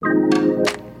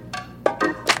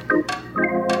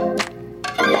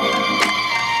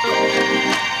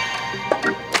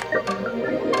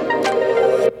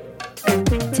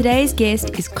Today's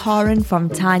guest is Karen from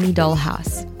Tiny Doll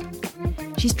House.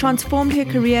 She's transformed her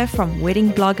career from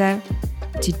wedding blogger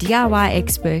to DIY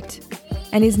expert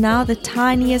and is now the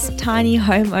tiniest tiny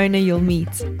homeowner you'll meet.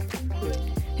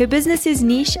 Her business is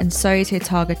niche and so is her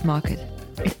target market.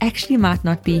 It actually might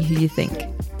not be who you think.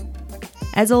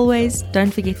 As always,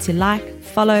 don't forget to like,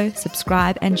 follow,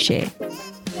 subscribe and share.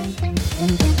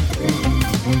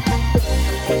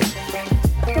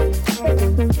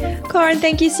 Karen,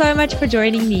 thank you so much for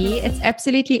joining me. It's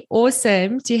absolutely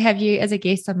awesome to have you as a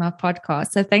guest on my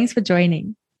podcast. So thanks for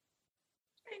joining.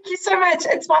 Thank you so much.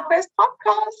 It's my first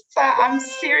podcast, so I'm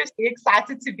seriously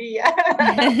excited to be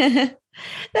here.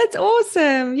 That's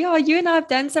awesome. Yeah, you and I have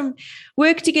done some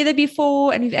work together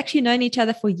before, and we've actually known each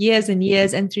other for years and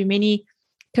years and through many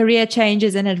career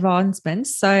changes and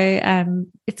advancements. So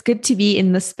it's good to be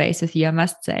in this space with you, I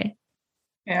must say.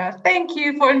 Yeah, thank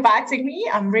you for inviting me.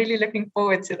 I'm really looking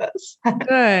forward to this.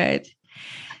 Good.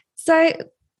 So,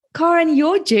 Karen,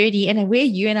 your journey and where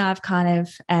you and I have kind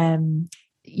of,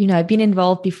 been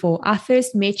involved before. I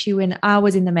first met you when I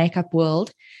was in the makeup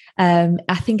world.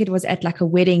 I think it was at like a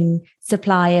wedding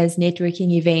suppliers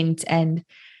networking event. And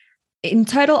in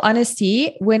total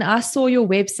honesty, when I saw your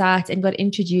website and got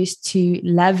introduced to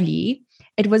Lovely,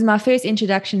 it was my first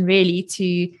introduction really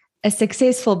to a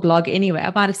successful blog anyway.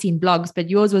 I might have seen blogs, but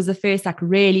yours was the first like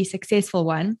really successful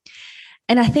one.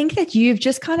 And I think that you've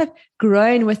just kind of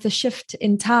grown with the shift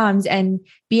in times and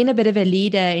been a bit of a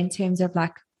leader in terms of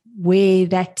like where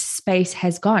that space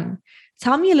has gone.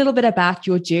 Tell me a little bit about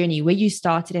your journey, where you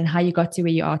started and how you got to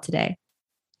where you are today.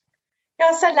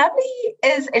 Yeah, so Lovely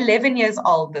is 11 years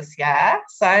old this year.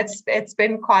 So it's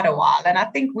been quite a while. And I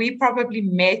think we probably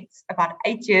met about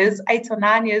 8 or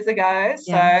 9 years ago.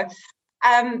 Yeah. So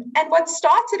and what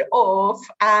started off,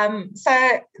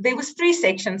 so there was 3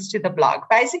 sections to the blog.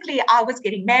 Basically, I was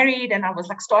getting married and I was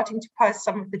like starting to post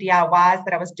some of the DIYs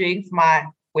that I was doing for my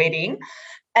wedding.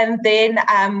 And then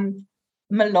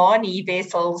Milani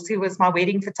Vessels, who was my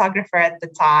wedding photographer at the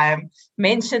time,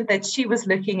 mentioned that she was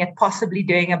looking at possibly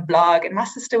doing a blog and my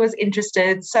sister was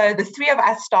interested. So the 3 of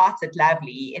us started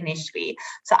Lovely initially.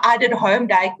 So I did home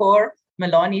decor,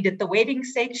 Milani did the wedding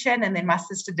section, and then my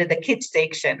sister did the kids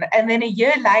section. And then a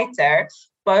year later,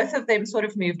 both of them sort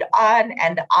of moved on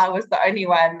and I was the only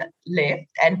one left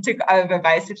and took over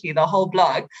basically the whole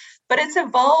blog. But it's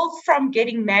evolved from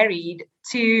getting married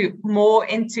to more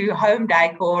into home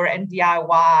decor and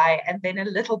DIY and then a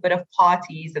little bit of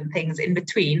parties and things in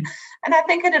between. And I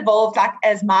think it evolved like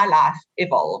as my life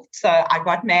evolved. So I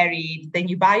got married, then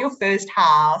you buy your first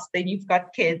house, then you've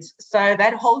got kids. So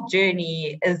that whole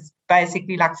journey is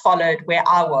basically like followed where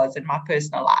I was in my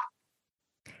personal life.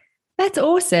 That's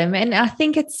awesome. And I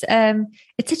think it's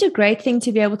such a great thing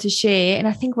to be able to share. And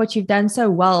I think what you've done so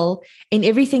well in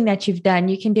everything that you've done,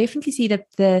 you can definitely see that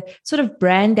the sort of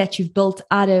brand that you've built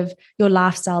out of your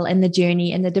lifestyle and the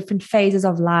journey and the different phases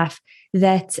of life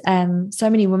that so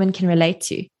many women can relate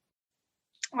to.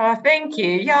 Oh, thank you.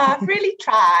 Yeah, I've really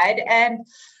tried. And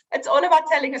it's all about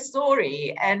telling a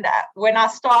story. And when I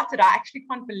started, I actually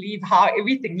can't believe how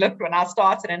everything looked when I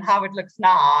started and how it looks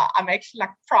now. I'm actually like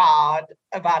proud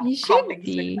about how things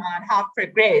look now and how I've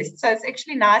progressed. So it's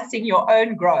actually nice seeing your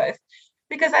own growth,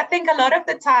 because I think a lot of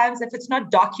the times if it's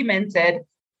not documented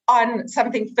on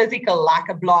something physical like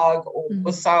a blog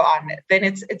or so on, then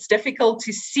it's difficult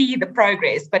to see the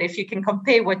progress. But if you can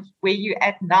compare where you're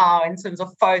at now in terms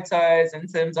of photos, in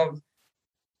terms of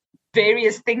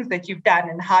various things that you've done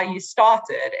and how you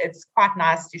started, it's quite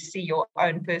nice to see your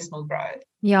own personal growth.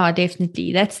 Yeah,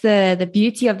 definitely. That's the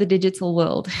beauty of the digital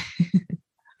world.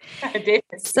 Definitely.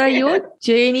 So your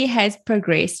journey has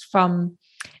progressed from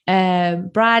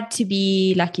bride to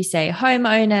be, like you say,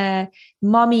 homeowner,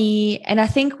 mommy. And I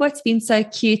think what's been so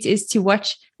cute is to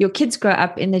watch your kids grow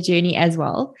up in the journey as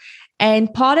well.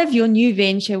 And part of your new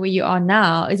venture where you are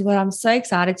now is what I'm so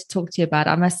excited to talk to you about.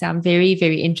 I must say I'm very,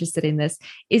 very interested in this,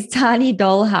 is Tiny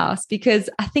Doll House, because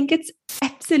I think it's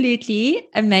absolutely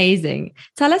amazing.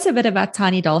 Tell us a bit about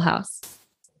Tiny Doll House.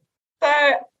 So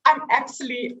I'm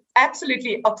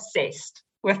absolutely obsessed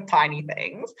with tiny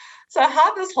things. So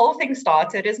how this whole thing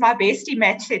started is my bestie,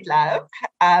 Matt Shedlove,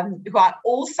 who I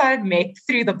also met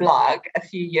through the blog a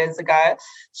few years ago.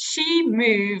 She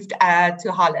moved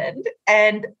to Holland,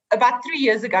 and about 3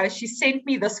 years ago, she sent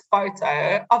me this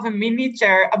photo of a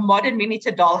modern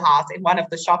miniature dollhouse in one of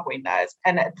the shop windows,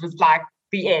 and it was like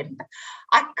the end.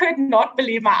 I could not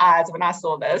believe my eyes when I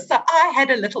saw this. So I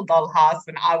had a little dollhouse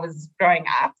when I was growing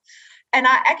up. And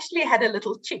I actually had a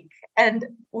little chick and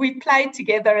we played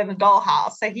together in the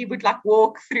dollhouse. So he would like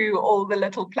walk through all the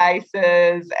little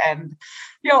places, and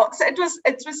so it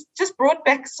was just brought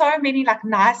back so many like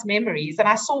nice memories. And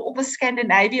I saw all the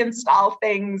Scandinavian style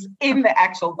things in the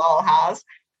actual dollhouse,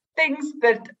 things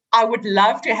that I would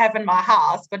love to have in my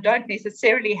house but don't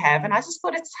necessarily have. And I just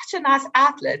thought it's such a nice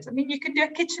outlet. I mean, you can do a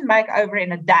kitchen makeover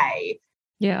in a day.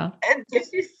 Yeah. It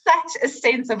gives you such a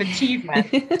sense of achievement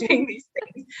doing these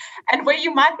things. And where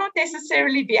you might not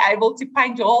necessarily be able to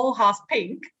paint your whole house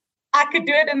pink, I could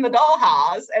do it in the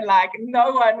dollhouse and like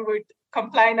no one would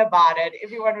complain about it.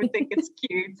 Everyone would think it's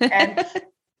cute. And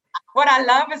what I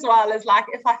love as well is like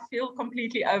if I feel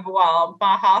completely overwhelmed,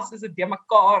 my house is a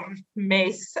demakar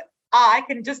mess, I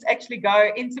can just actually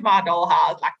go into my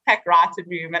dollhouse, like pack right a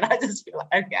room, and I just feel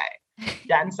like, okay,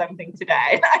 done something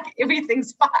today. Like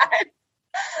everything's fine.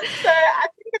 So I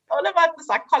think it's all about the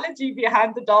psychology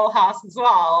behind the dollhouse as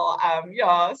well.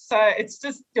 So it's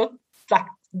just like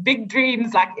big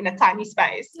dreams, like in a tiny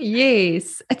space.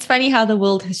 Yes. It's funny how the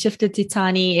world has shifted to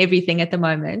tiny everything at the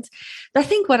moment. But I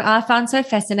think what I found so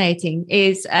fascinating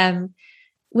is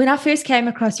when I first came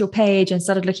across your page and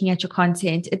started looking at your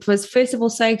content, it was first of all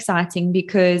so exciting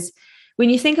because when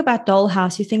you think about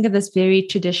dollhouse, you think of this very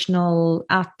traditional,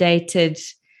 outdated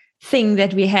thing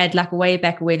that we had like way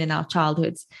back when in our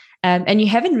childhoods. And you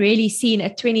haven't really seen a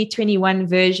 2021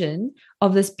 version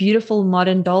of this beautiful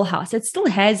modern dollhouse. It still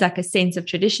has like a sense of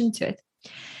tradition to it.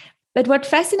 But what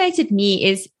fascinated me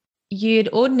is you'd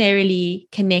ordinarily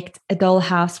connect a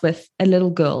dollhouse with a little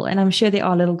girl. And I'm sure there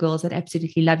are little girls that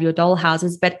absolutely love your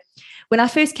dollhouses. But when I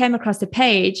first came across the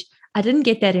page, I didn't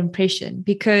get that impression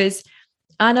because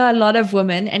I know a lot of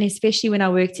women, and especially when I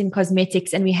worked in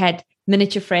cosmetics and we had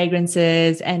miniature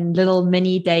fragrances and little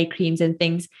mini day creams and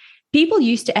things, people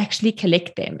used to actually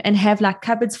collect them and have like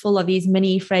cupboards full of these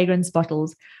mini fragrance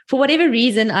bottles. For whatever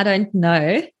reason, I don't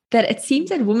know, that it seems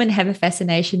that women have a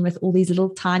fascination with all these little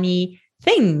tiny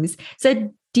things.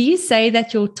 So do you say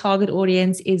that your target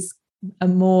audience is a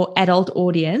more adult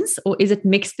audience, or is it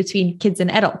mixed between kids and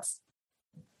adults?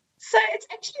 So it's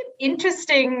actually an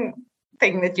interesting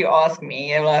thing that you asked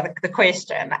me, the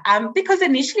question, because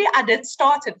initially I did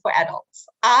start it for adults.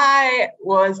 I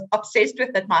was obsessed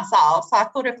with it myself. So I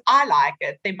thought if I like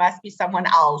it, there must be someone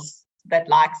else that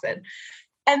likes it.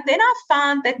 And then I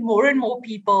found that more and more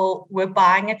people were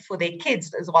buying it for their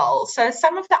kids as well. So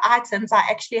some of the items I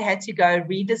actually had to go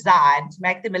redesign to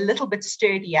make them a little bit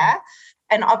sturdier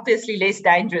and obviously less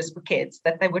dangerous for kids,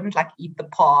 that they wouldn't like eat the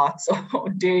parts or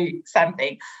do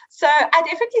something. So I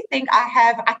definitely think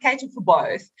I cater for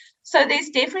both. So there's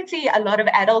definitely a lot of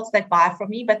adults that buy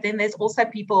from me, but then there's also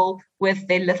people with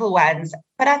their little ones.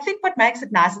 But I think what makes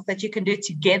it nice is that you can do it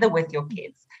together with your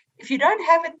kids. If you don't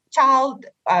have a child,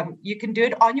 you can do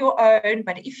it on your own.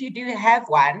 But if you do have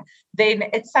one, then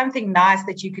it's something nice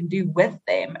that you can do with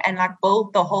them and like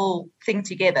build the whole thing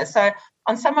together. So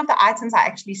on some of the items, I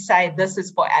actually say this is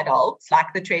for adults,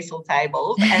 like the trestle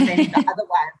tables. And then the other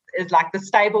one is like the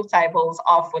stable tables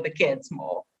are for the kids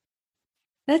more.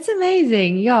 That's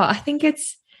amazing. Yeah, I think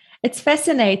it's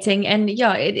fascinating. And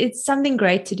yeah, it's something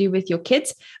great to do with your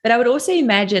kids. But I would also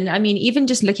imagine, I mean, even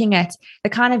just looking at the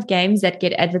kind of games that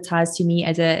get advertised to me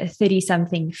as a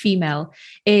 30-something female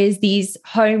is these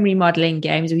home remodeling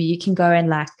games where you can go and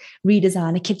like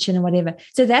redesign a kitchen or whatever.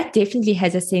 So that definitely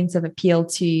has a sense of appeal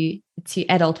to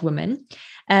adult women.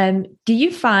 Do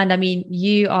you find, I mean,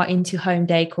 you are into home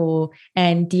decor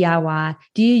and DIY.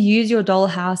 Do you use your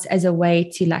dollhouse as a way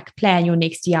to like plan your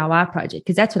next DIY project?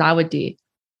 Because that's what I would do.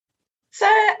 So,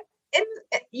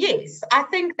 yes, I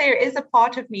think there is a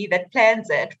part of me that plans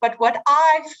it. But what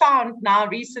I found now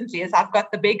recently is I've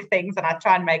got the big things and I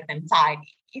try and make them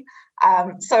tiny.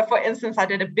 So, for instance, I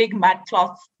did a big mud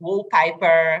cloth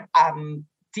wallpaper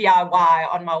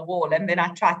DIY on my wall, and then I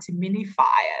tried to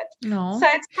minify it. No. So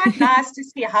it's quite nice to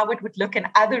see how it would look in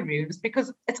other rooms,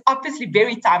 because it's obviously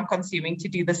very time consuming to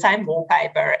do the same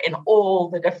wallpaper in all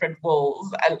the different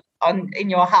walls in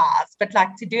your house. But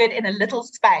like to do it in a little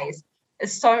space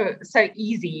is so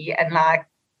easy and like,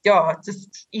 yeah,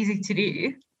 just easy to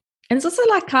do. And it's also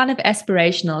like kind of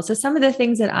aspirational. So some of the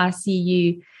things that I see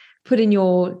you put in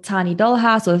your tiny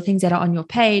dollhouse or the things that are on your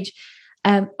page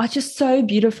are just so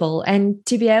beautiful. And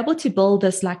to be able to build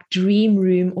this like dream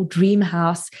room or dream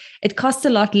house, it costs a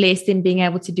lot less than being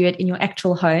able to do it in your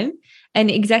actual home. And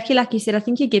exactly like you said, I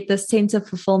think you get this sense of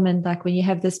fulfillment, like when you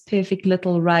have this perfect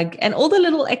little rug and all the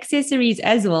little accessories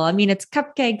as well. I mean, it's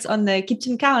cupcakes on the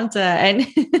kitchen counter and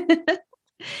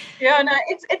yeah, no,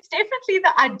 it's definitely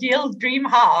the ideal dream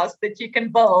house that you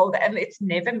can build, and it's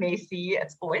never messy.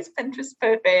 It's always Pinterest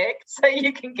perfect, so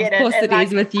you can get it. Of course, it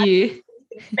is with you.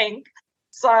 Pink.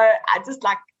 So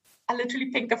I I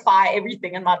literally pinkify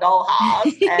everything in my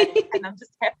dollhouse, and I'm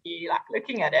just happy like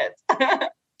looking at it.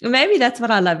 Maybe that's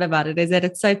what I love about it, is that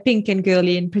it's so pink and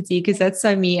girly and pretty, because that's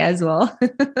so me as well.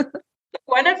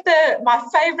 One of my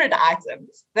favorite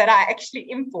items that I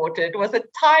actually imported was a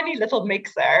tiny little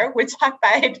mixer, which I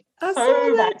paid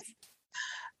so much.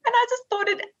 And I just thought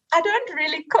I don't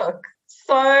really cook.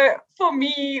 So for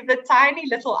me, the tiny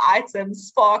little item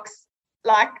sparks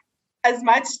like as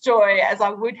much joy as I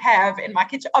would have in my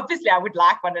kitchen. Obviously, I would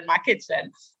like one in my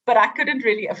kitchen, but I couldn't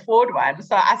really afford one.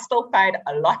 So I still paid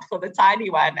a lot for the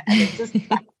tiny one. And it just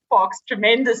sparks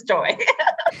tremendous joy.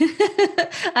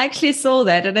 I actually saw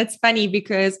that. And it's funny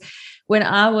because when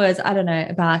I was, I don't know,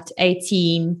 about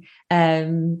 18,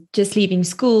 just leaving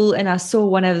school, and I saw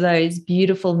one of those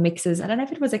beautiful mixes. I don't know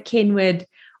if it was a Kenwood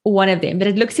or one of them, but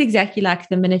it looks exactly like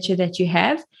the miniature that you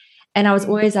have. And I was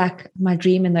always like, my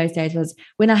dream in those days was,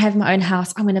 when I have my own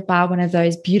house, I'm going to buy one of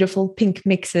those beautiful pink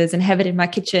mixers and have it in my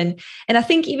kitchen. And I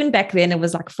think even back then it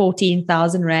was like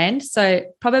 14,000 Rand. So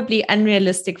probably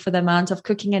unrealistic for the amount of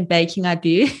cooking and baking I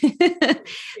do.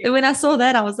 But when I saw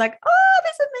that, I was like, oh,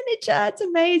 there's a miniature. It's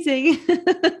amazing.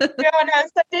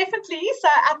 So definitely. So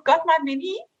I've got my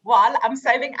mini while I'm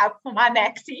saving up for my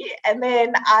maxi. And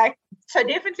then so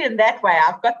definitely in that way,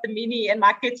 I've got the mini in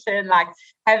my kitchen, like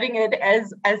having it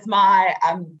as my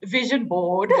vision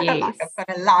board. Yes. Like I've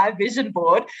got a live vision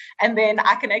board, and then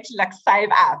I can actually like save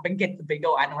up and get the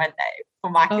bigger one one day for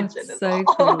my kitchen as well.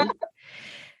 Cool.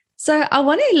 So I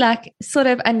want to like sort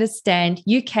of understand,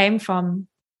 you came from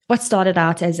what started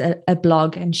out as a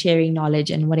blog and sharing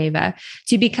knowledge and whatever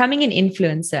to becoming an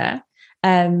influencer.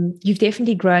 You've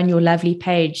definitely grown your lovely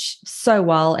page so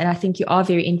well. And I think you are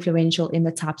very influential in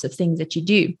the types of things that you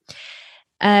do.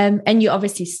 And you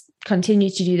obviously continue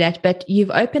to do that, but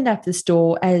you've opened up the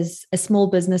store as a small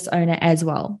business owner as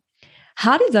well.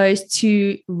 How do those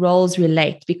two roles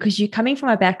relate? Because you're coming from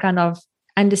a background of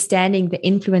understanding the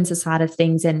influencer side of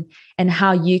things and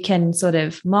how you can sort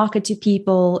of market to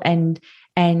people and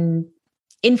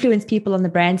influence people on the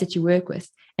brands that you work with.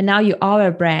 And now you are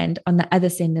a brand on the other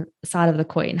side of the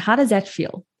coin. How does that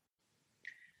feel?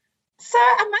 So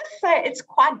I must say it's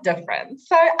quite different.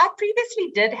 So I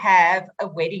previously did have a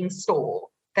wedding store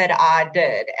that I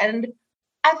did. And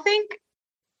I think,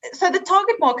 so the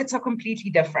target markets are completely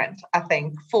different, I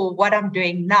think, for what I'm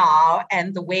doing now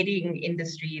and the wedding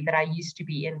industry that I used to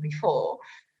be in before.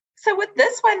 So with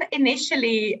this one,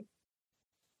 initially,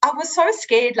 I was so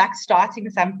scared, like starting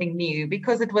something new,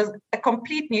 because it was a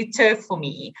complete new turf for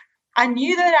me. I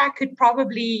knew that I could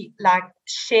probably like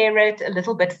share it a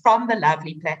little bit from the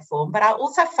Lovely platform, but I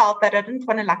also felt that I didn't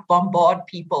want to like bombard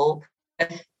people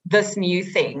with this new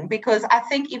thing, because I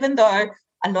think even though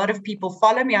a lot of people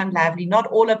follow me on Lovely, not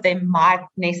all of them might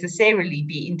necessarily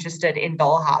be interested in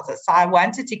doll houses. So I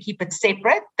wanted to keep it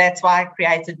separate. That's why I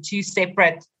created two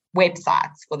separate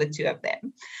websites for the two of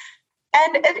them.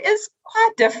 And it is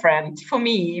quite different for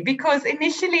me because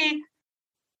initially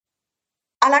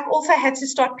I like also had to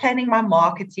start planning my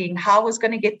marketing, how I was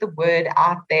going to get the word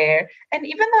out there. And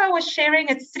even though I was sharing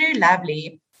it through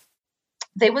Lovely,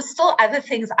 there were still other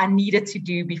things I needed to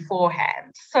do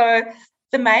beforehand. So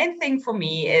the main thing for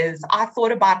me is I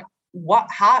thought about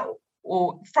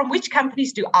from which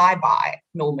companies do I buy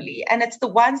normally? And it's the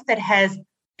ones that has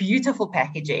beautiful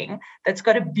packaging, that's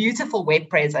got a beautiful web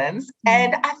presence.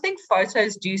 And I think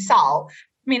photos do sell.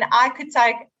 I mean, I could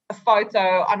take a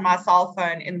photo on my cell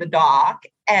phone in the dark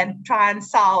and try and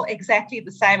sell exactly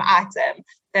the same item.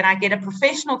 Then I get a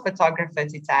professional photographer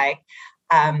to take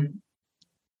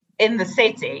in the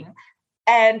setting.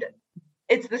 And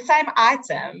it's the same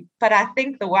item, but I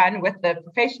think the one with the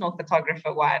professional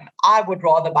photographer one, I would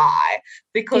rather buy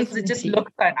because Definitely. It just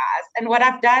looks so nice. And what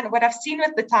I've seen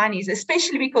with the tinies,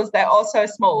 especially because they're all so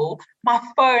small, my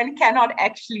phone cannot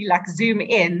actually like zoom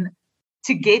in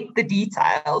to get the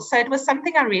details. So it was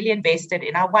something I really invested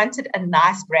in. I wanted a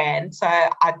nice brand. So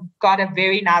I got a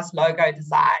very nice logo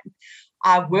design.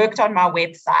 I worked on my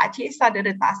website. Yes, I did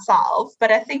it myself,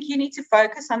 but I think you need to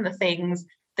focus on the things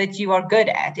that you are good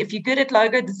at. If you're good at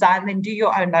logo design, then do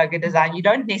your own logo design. You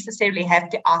don't necessarily have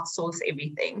to outsource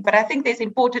everything. But I think there's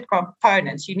important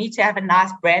components. You need to have a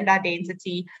nice brand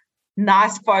identity,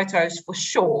 nice photos for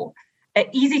sure, an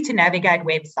easy to navigate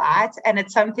website, and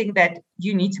it's something that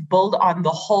you need to build on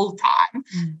the whole time.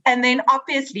 And then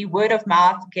obviously word of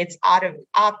mouth gets out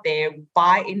there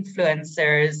by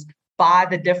influencers, by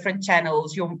the different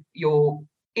channels, your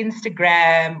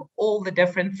Instagram, all the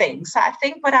different things. So I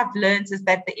think what I've learned is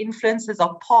that the influencers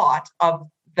are part of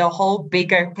the whole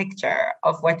bigger picture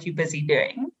of what you're busy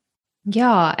doing.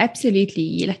 Yeah,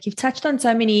 absolutely. Like you've touched on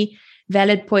so many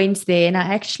valid points there. And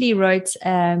I actually wrote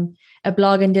a a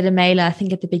blog and did a mailer, I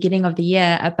think at the beginning of the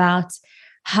year, about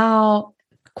how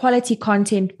quality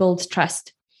content builds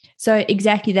trust. So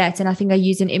exactly that. And I think I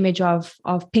used an image of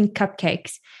pink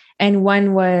cupcakes. And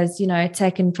one was,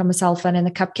 taken from a cell phone, and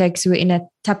the cupcakes were in a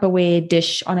Tupperware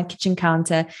dish on a kitchen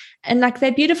counter. And like,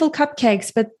 they're beautiful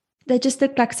cupcakes, but they just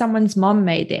look like someone's mom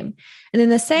made them. And then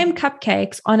the same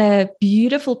cupcakes on a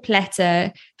beautiful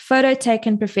platter, photo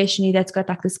taken professionally, that's got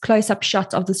like this close-up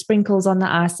shot of the sprinkles on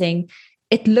the icing.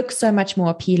 It looks so much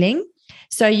more appealing.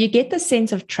 So you get the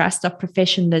sense of trust, of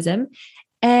professionalism.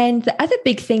 And the other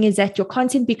big thing is that your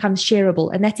content becomes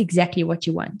shareable, and that's exactly what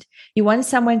you want. You want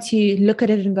someone to look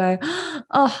at it and go,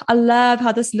 oh, I love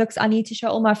how this looks. I need to show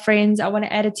all my friends. I want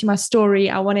to add it to my story.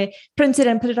 I want to print it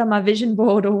and put it on my vision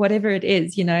board or whatever it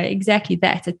is, exactly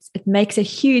that. It makes a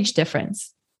huge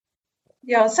difference.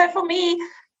 Yeah. So for me,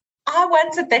 I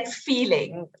wanted that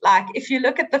feeling. Like, if you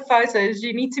look at the photos,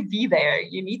 you need to be there.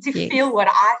 You need to feel what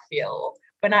I feel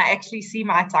when I actually see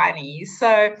my tinies.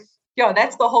 So yeah,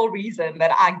 that's the whole reason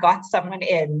that I got someone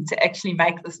in to actually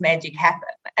make this magic happen.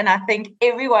 And I think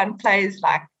everyone plays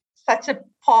like such a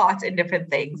part in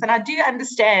different things. And I do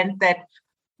understand that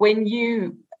when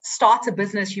you start a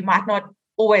business, you might not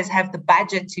always have the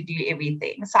budget to do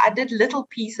everything. So I did little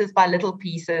pieces by little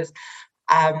pieces,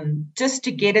 just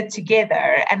to get it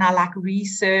together. And I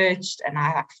researched, and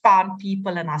I found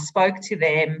people, and I spoke to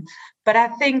them. But I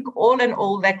think all in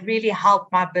all, that really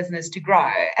helped my business to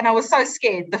grow. And I was so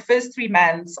scared. The first 3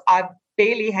 months, I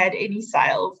barely had any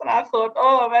sales. And I thought,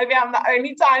 oh, maybe I'm the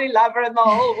only tiny lover in the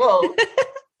whole world.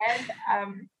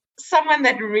 And someone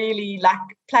that really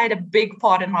played a big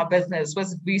part in my business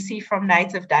was Busi from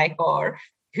Native Decor,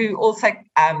 who also,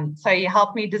 so he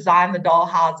helped me design the doll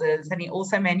houses, and he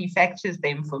also manufactures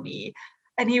them for me.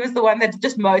 And he was the one that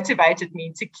just motivated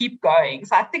me to keep going.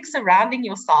 So I think surrounding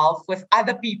yourself with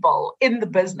other people in the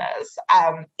business,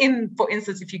 for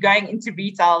instance, if you're going into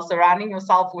retail, surrounding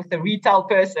yourself with a retail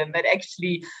person that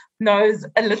actually knows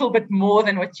a little bit more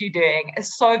than what you're doing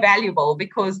is so valuable,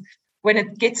 because when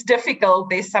it gets difficult,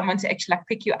 there's someone to actually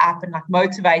pick you up and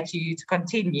motivate you to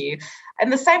continue.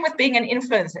 And the same with being an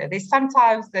influencer. There's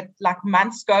sometimes that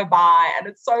months go by and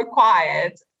it's so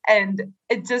quiet, and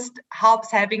it just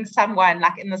helps having someone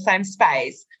in the same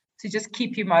space to just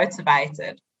keep you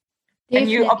motivated. Definitely. And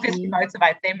you obviously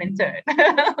motivate them in turn.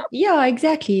 Yeah,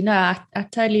 exactly. No, I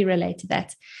totally relate to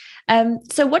that.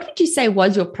 So what would you say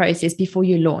was your process before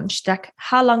you launched?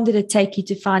 How long did it take you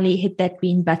to finally hit that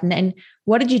green button? And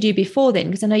what did you do before then?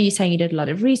 Because I know you're saying you did a lot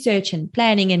of research and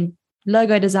planning and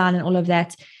logo design and all of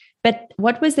that. But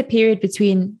what was the period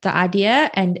between the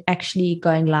idea and actually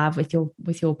going live with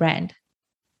your brand?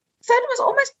 So it was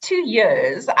almost 2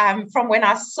 years from when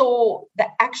I saw the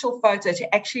actual photo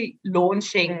to actually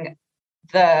launching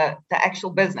the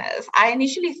actual business. I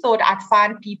initially thought I'd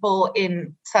find people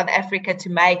in South Africa to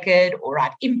make it, or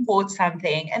I'd import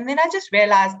something. And then I just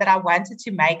realized that I wanted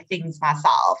to make things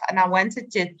myself, and I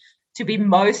wanted to be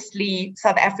mostly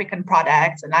South African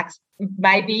products, and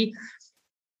maybe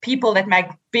people that make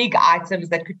big items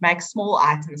that could make small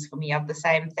items for me of the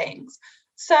same things.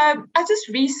 So I just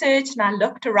researched and I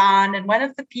looked around, and one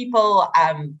of the people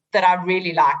that I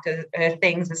really liked her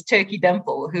things is Turkey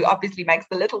Dimple, who obviously makes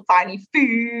the little tiny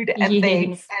food and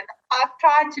things. And I've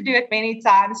tried to do it many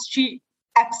times. She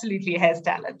absolutely has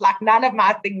talent. None of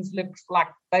my things look like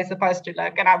they're supposed to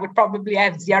look, and I would probably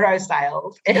have 0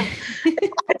 sales if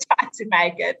I tried to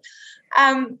make it.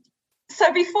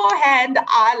 So beforehand,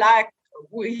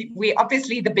 we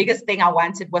obviously, the biggest thing I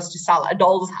wanted was to sell a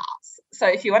doll's house. So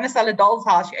if you want to sell a doll's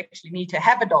house, you actually need to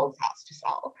have a doll's house to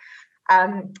sell.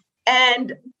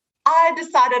 And I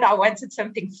decided I wanted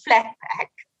something flat pack,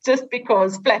 just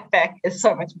because flat pack is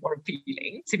so much more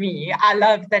appealing to me. I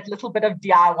love that little bit of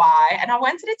DIY, and I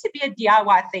wanted it to be a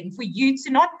DIY thing for you to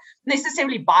not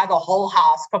necessarily buy the whole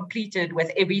house completed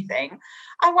with everything.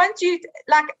 I want you,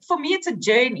 for me, it's a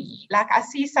journey. I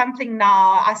see something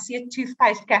now, I see a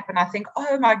toothpaste cap and I think,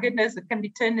 oh my goodness, it can be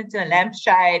turned into a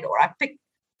lampshade, or I pick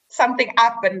something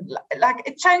up, and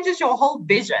it changes your whole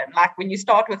vision, when you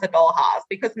start with a dollhouse,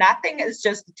 because nothing is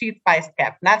just a toothpaste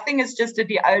cap, nothing is just a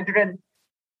deodorant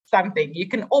something. You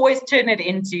can always turn it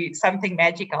into something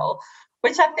magical,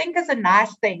 which I think is a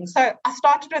nice thing. So I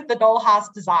started with the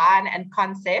dollhouse design and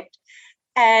concept,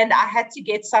 and I had to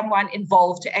get someone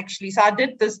involved to actually, so I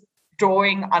did this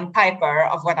drawing on paper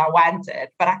of what I wanted,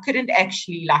 but I couldn't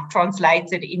actually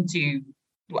translate it into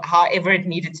however it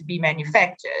needed to be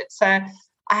manufactured. So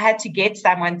I had to get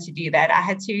someone to do that. I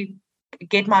had to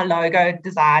get my logo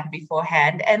designed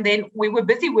beforehand. And then we were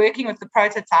busy working with the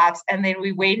prototypes. And then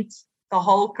we went the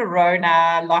whole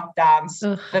Corona lockdowns,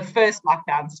 Ugh. the first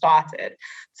lockdown started.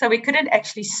 So we couldn't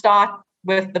actually start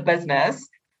with the business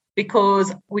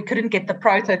because we couldn't get the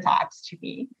prototypes to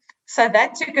me. So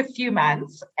that took a few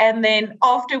months. And then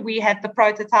after we had the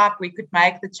prototype, we could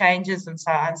make the changes and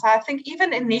so on. So I think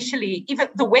even initially, even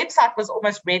the website was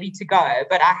almost ready to go,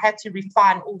 but I had to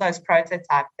refine all those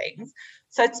prototype things.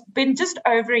 So it's been just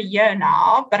over a year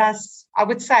now, but I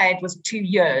would say it was 2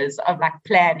 years of like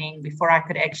planning before I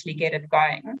could actually get it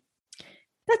going.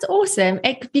 That's awesome.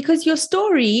 Because your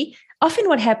story, often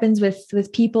what happens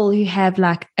with people who have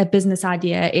like a business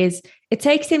idea is it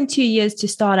takes them 2 years to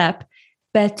start up,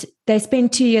 but they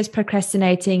spend 2 years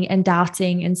procrastinating and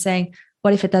doubting and saying,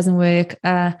 what if it doesn't work?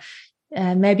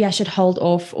 Maybe I should hold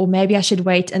off, or maybe I should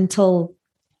wait until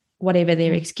whatever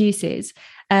their excuse is.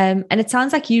 And it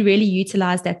sounds like you really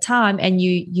utilized that time and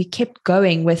you kept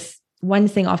going with one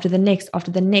thing after the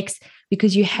next,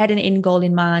 because you had an end goal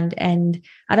in mind. And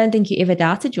I don't think you ever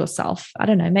doubted yourself. I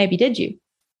don't know, maybe did you?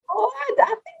 Oh, I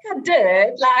think I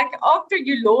did. Like after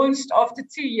you launched after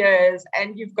 2 years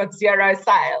and you've got 0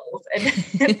 sales, and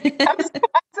it becomes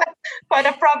quite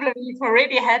a problem. You've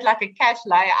already had like a cash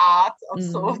layout of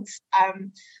sorts.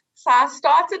 So I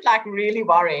started like really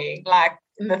worrying, like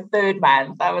in the 3rd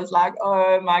month, I was like,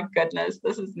 oh my goodness,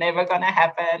 this is never going to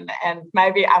happen. And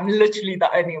maybe I'm literally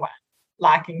the only one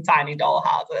liking tiny doll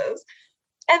houses.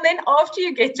 And then after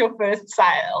you get your first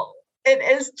sale,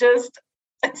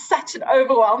 it's such an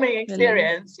overwhelming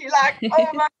experience. You're like, oh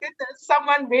my goodness,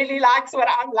 someone really likes what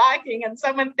I'm liking and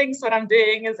someone thinks what I'm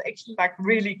doing is actually like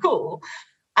really cool.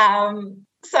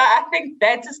 So I think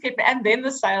that just kept, and then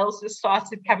the sales just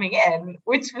started coming in,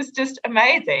 which was just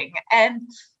amazing. And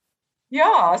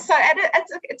yeah, so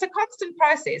it's a constant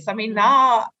process. I mean,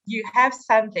 now you have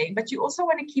something, but you also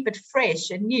want to keep it fresh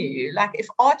and new. Like if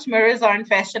arch mirrors are in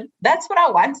fashion, that's what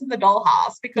I want in the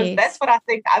dollhouse, because that's what I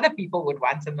think other people would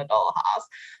want in the dollhouse.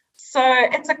 So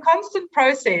it's a constant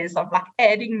process of like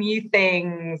adding new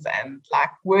things and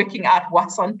like working out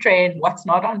what's on trend, what's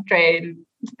not on trend,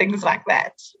 things like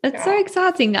that. It's so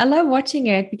exciting. I love watching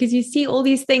it because you see all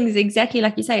these things exactly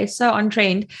like you say, it's so on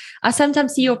trend. I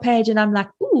sometimes see your page and I'm like,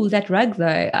 ooh, that rug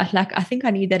though. I think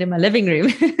I need that in my living room.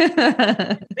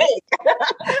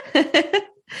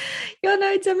 No,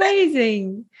 it's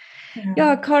amazing.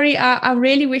 Yeah, Corrie, I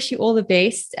really wish you all the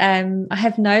best. I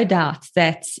have no doubt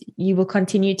that you will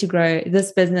continue to grow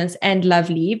this business and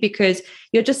Lovely, because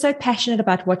you're just so passionate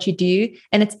about what you do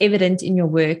and it's evident in your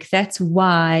work. That's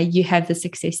why you have the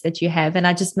success that you have. And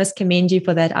I just must commend you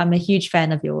for that. I'm a huge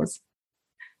fan of yours.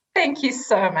 Thank you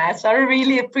so much. I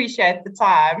really appreciate the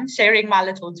time sharing my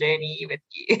little journey with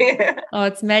you. Oh,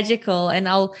 it's magical. And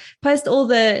I'll post all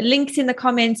the links in the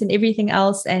comments and everything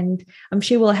else. And I'm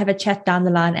sure we'll have a chat down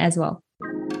the line as well.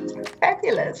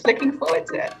 Fabulous. Looking forward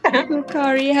to it. Cool,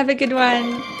 Corrie. Have a good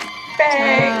one.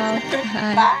 Thanks.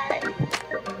 Ciao. Bye.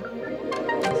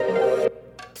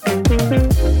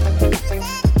 Bye.